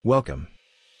Welcome.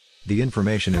 The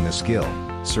information in the skill,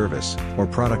 service, or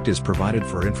product is provided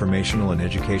for informational and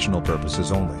educational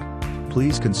purposes only.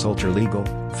 Please consult your legal,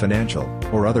 financial,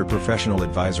 or other professional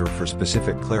advisor for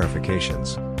specific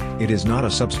clarifications. It is not a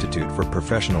substitute for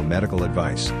professional medical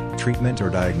advice, treatment,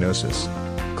 or diagnosis.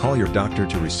 Call your doctor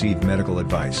to receive medical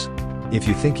advice. If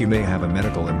you think you may have a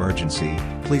medical emergency,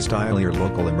 please dial your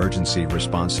local emergency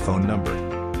response phone number.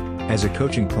 As a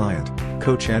coaching client,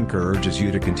 Coach Anchor urges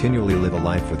you to continually live a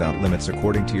life without limits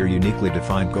according to your uniquely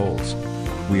defined goals.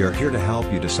 We are here to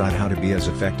help you decide how to be as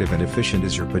effective and efficient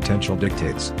as your potential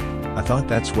dictates. A thought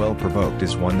that's well provoked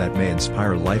is one that may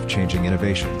inspire life-changing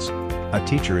innovations. A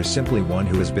teacher is simply one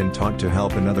who has been taught to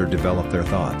help another develop their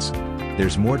thoughts.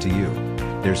 There's more to you.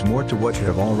 There's more to what you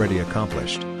have already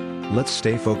accomplished. Let's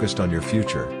stay focused on your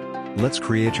future. Let's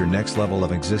create your next level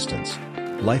of existence.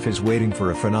 Life is waiting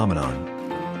for a phenomenon.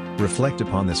 Reflect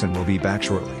upon this and we'll be back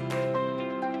shortly.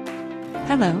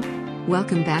 Hello.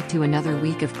 Welcome back to another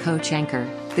week of Coach Anchor,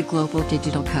 the Global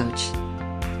Digital Coach.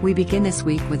 We begin this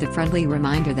week with a friendly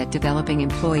reminder that developing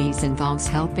employees involves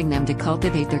helping them to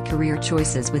cultivate their career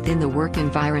choices within the work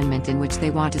environment in which they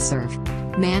want to serve.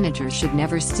 Managers should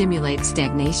never stimulate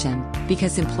stagnation,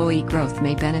 because employee growth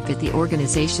may benefit the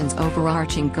organization's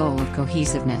overarching goal of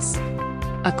cohesiveness.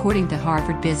 According to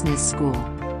Harvard Business School,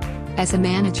 as a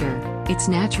manager, it's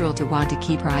natural to want to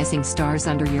keep rising stars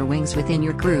under your wings within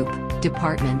your group,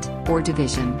 department, or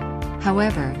division.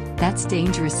 However, that's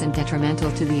dangerous and detrimental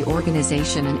to the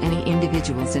organization and any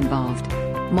individuals involved.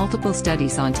 Multiple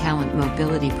studies on talent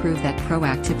mobility prove that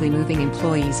proactively moving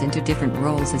employees into different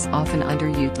roles is often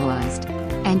underutilized.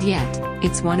 And yet,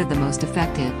 it's one of the most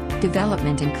effective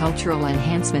development and cultural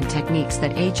enhancement techniques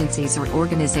that agencies or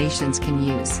organizations can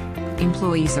use.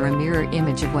 Employees are a mirror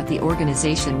image of what the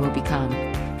organization will become.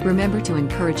 Remember to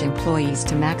encourage employees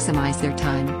to maximize their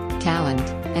time, talent,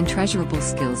 and treasurable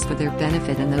skills for their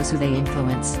benefit and those who they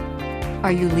influence.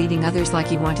 Are you leading others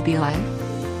like you want to be led?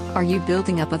 Are you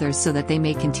building up others so that they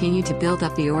may continue to build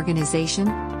up the organization?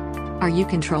 Are you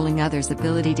controlling others'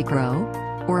 ability to grow?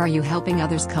 Or are you helping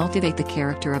others cultivate the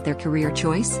character of their career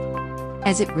choice?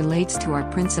 As it relates to our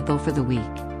principle for the week,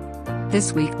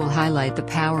 this week will highlight the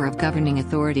power of governing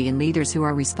authority in leaders who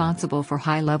are responsible for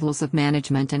high levels of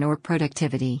management and/or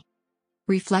productivity.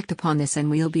 Reflect upon this and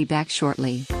we'll be back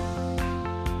shortly.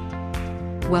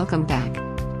 Welcome back.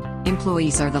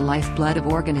 Employees are the lifeblood of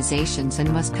organizations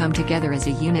and must come together as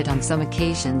a unit on some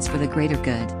occasions for the greater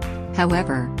good.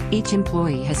 However, each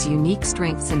employee has unique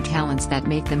strengths and talents that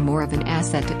make them more of an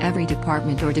asset to every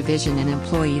department or division and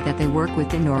employee that they work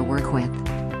within or work with.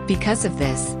 Because of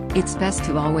this, it's best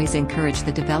to always encourage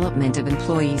the development of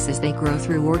employees as they grow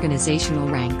through organizational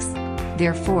ranks.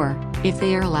 Therefore, if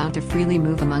they are allowed to freely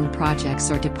move among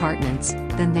projects or departments,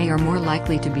 then they are more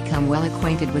likely to become well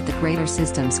acquainted with the greater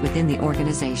systems within the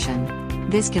organization.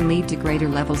 This can lead to greater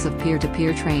levels of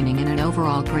peer-to-peer training and an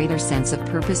overall greater sense of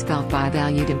purpose felt by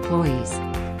valued employees.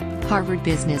 Harvard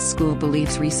Business School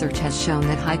believes research has shown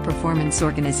that high-performance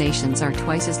organizations are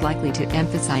twice as likely to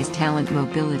emphasize talent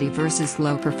mobility versus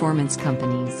low-performance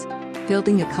companies.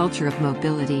 Building a culture of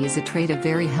mobility is a trait of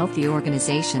very healthy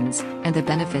organizations, and the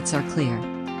benefits are clear.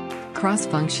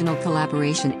 Cross-functional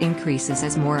collaboration increases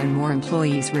as more and more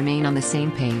employees remain on the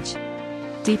same page.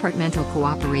 Departmental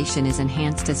cooperation is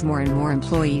enhanced as more and more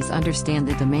employees understand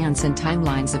the demands and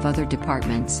timelines of other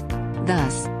departments.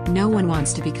 Thus, no one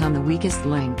wants to become the weakest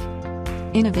link.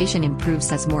 Innovation improves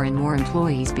as more and more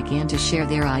employees begin to share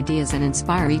their ideas and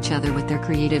inspire each other with their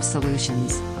creative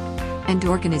solutions. And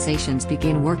organizations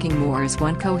begin working more as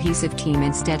one cohesive team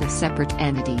instead of separate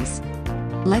entities.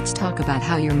 Let's talk about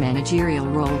how your managerial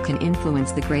role can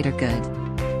influence the greater good.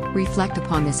 Reflect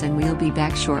upon this and we'll be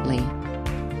back shortly.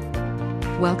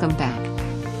 Welcome back.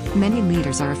 Many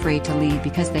leaders are afraid to lead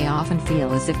because they often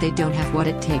feel as if they don't have what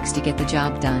it takes to get the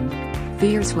job done.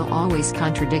 Fears will always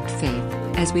contradict faith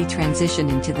as we transition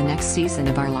into the next season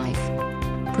of our life.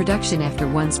 Production after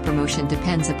one's promotion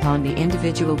depends upon the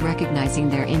individual recognizing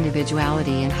their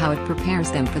individuality and how it prepares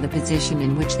them for the position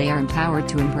in which they are empowered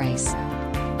to embrace.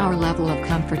 Our level of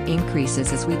comfort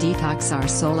increases as we detox our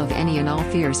soul of any and all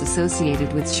fears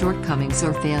associated with shortcomings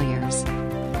or failures.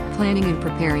 Planning and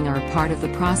preparing are a part of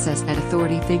the process that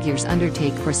authority figures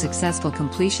undertake for successful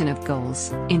completion of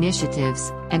goals,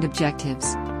 initiatives, and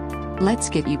objectives. Let's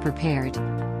get you prepared.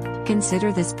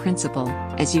 Consider this principle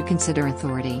as you consider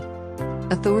authority.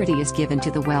 Authority is given to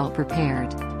the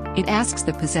well-prepared. It asks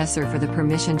the possessor for the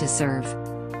permission to serve.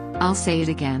 I'll say it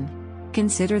again.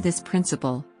 Consider this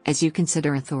principle as you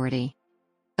consider authority.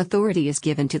 Authority is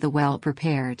given to the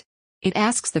well-prepared. It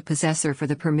asks the possessor for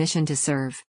the permission to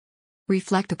serve.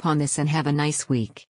 Reflect upon this and have a nice week.